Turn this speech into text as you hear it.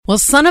Well,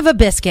 son of a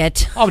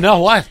biscuit. Oh, no,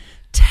 what?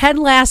 Ted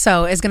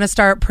Lasso is going to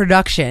start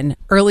production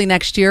early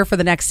next year for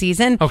the next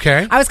season.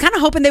 Okay. I was kind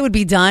of hoping they would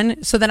be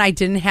done so then I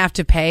didn't have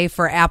to pay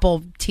for Apple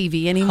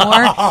TV anymore.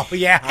 Oh,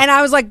 yeah. And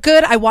I was like,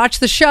 good. I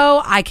watched the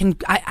show.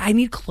 I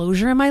need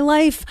closure in my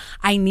life.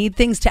 I need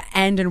things to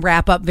end and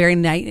wrap up very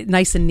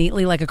nice and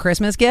neatly like a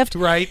Christmas gift.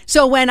 Right.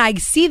 So when I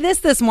see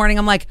this morning,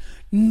 I'm like,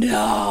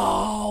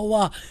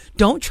 no,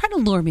 don't try to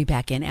lure me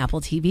back in, Apple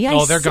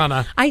TV. They're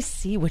gonna. I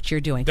see what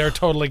you're doing. They're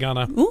totally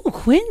gonna. Ooh,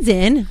 Quinn's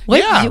in.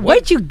 Yeah,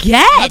 What'd you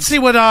get? Let's see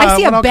what. I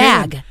see what a okay.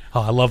 bag. Oh,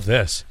 I love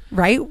this.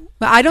 Right?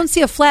 But I don't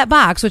see a flat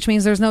box, which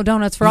means there's no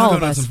donuts for all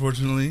of us.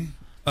 Unfortunately.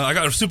 I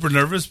got super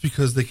nervous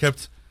because they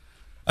kept...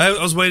 I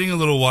was waiting a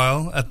little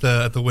while at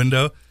the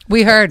window.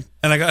 We heard.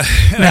 And I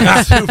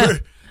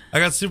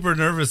got super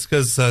nervous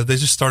because they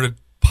just started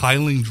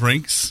piling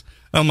drinks.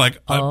 I'm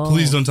like,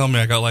 please don't tell me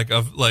I got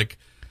like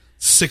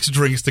 6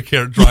 drinks to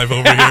drive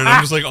over here. And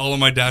I'm just like all on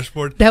my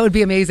dashboard. That would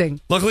be amazing.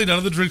 Luckily, none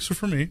of the drinks were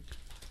for me.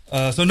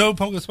 So no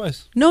pumpkin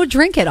spice. No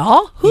drink at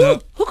all? Who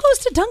goes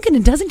to Dunkin'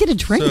 and doesn't get a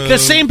drink? The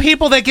same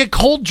people that get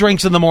cold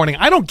drinks in the morning.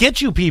 I don't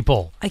get you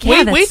people.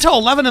 Wait till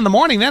 11 in the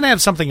morning, then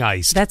have something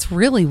iced. That's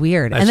really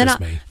weird. That's and just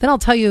me. Then I'll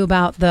tell you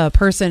about the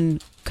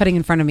person cutting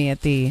in front of me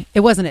at it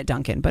wasn't at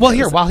Dunkin'. But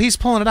while he's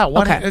pulling it out,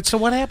 what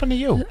happened to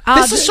you?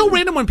 This is so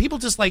random when people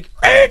just like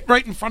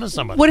right in front of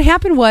somebody. What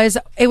happened was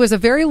it was a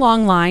very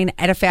long line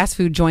at a fast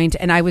food joint,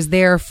 and I was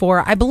there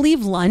for, I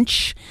believe,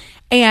 lunch.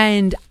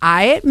 And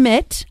I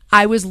admit,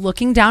 I was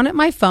looking down at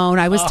my phone.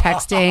 I was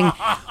texting.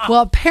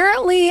 Well,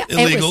 apparently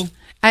illegal.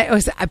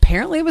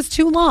 Apparently it was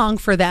too long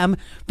for them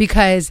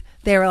because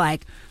they were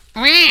like,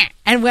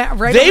 and went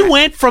right. They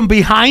went from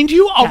behind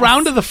you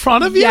around to the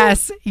front of you.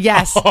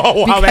 Yes.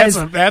 Oh wow,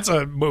 that's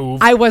a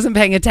move. I wasn't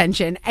paying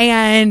attention,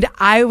 and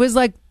I was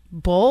like,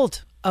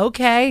 bold.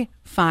 Okay,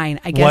 fine.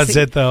 I guess was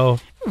it though?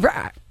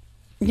 I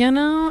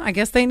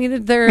guess they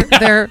needed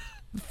their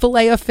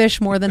fillet of fish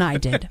more than I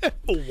did.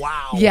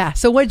 Wow. Yeah.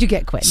 So what did you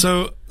get, Quinn?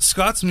 So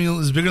Scott's meal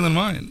is bigger than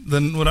mine,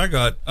 than what I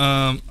got.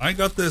 I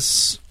got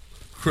this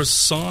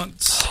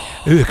croissant.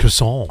 Ooh,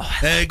 croissant.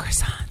 Egg.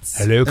 Croissants.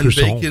 Hello,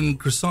 croissant. And bacon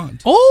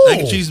croissant. Oh.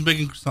 Egg, cheese, and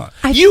bacon croissant.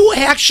 You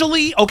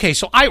actually... Okay,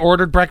 so I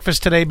ordered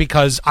breakfast today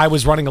because I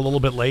was running a little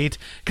bit late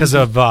because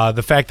of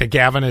the fact that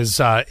Gavin is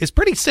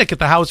pretty sick at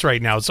the house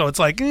right now. So it's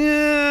like,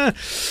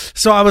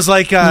 So I was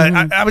like,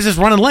 I was just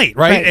running late,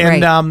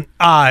 right?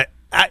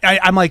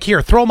 I'm like,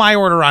 here, throw my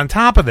order on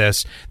top of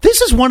this.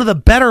 This is one of the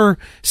better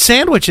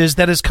sandwiches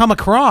that has come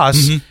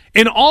across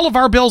in all of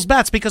our Bill's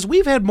Bets because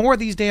we've had more of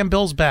these damn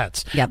Bill's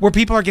Bets where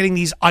people are getting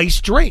these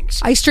iced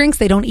drinks. Iced drinks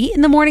they don't eat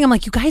in the morning. I'm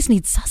like, you guys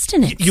need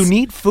sustenance. You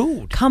need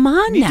food. Come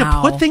on you need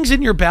now. to put things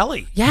in your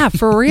belly. Yeah,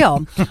 for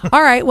real.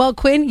 All right, well,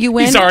 Quinn, you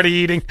win. He's already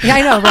eating. Yeah,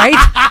 I know, right?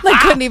 I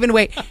couldn't even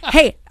wait.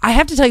 Hey, I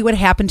have to tell you what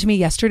happened to me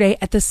yesterday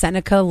at the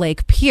Seneca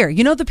Lake Pier.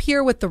 You know the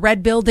pier with the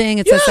red building?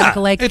 It says Seneca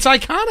Lake. It's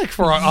iconic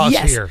for us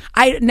here.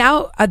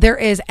 There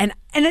is, and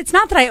it's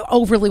not that I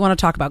overly want to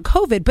talk about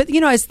COVID, but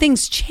as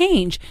things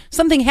change,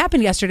 something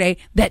happened yesterday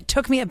that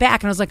took me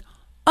aback, and I was like,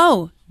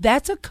 oh,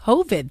 that's a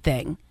COVID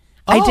thing.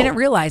 I didn't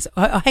realize.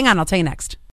 Hang on, I'll tell you next.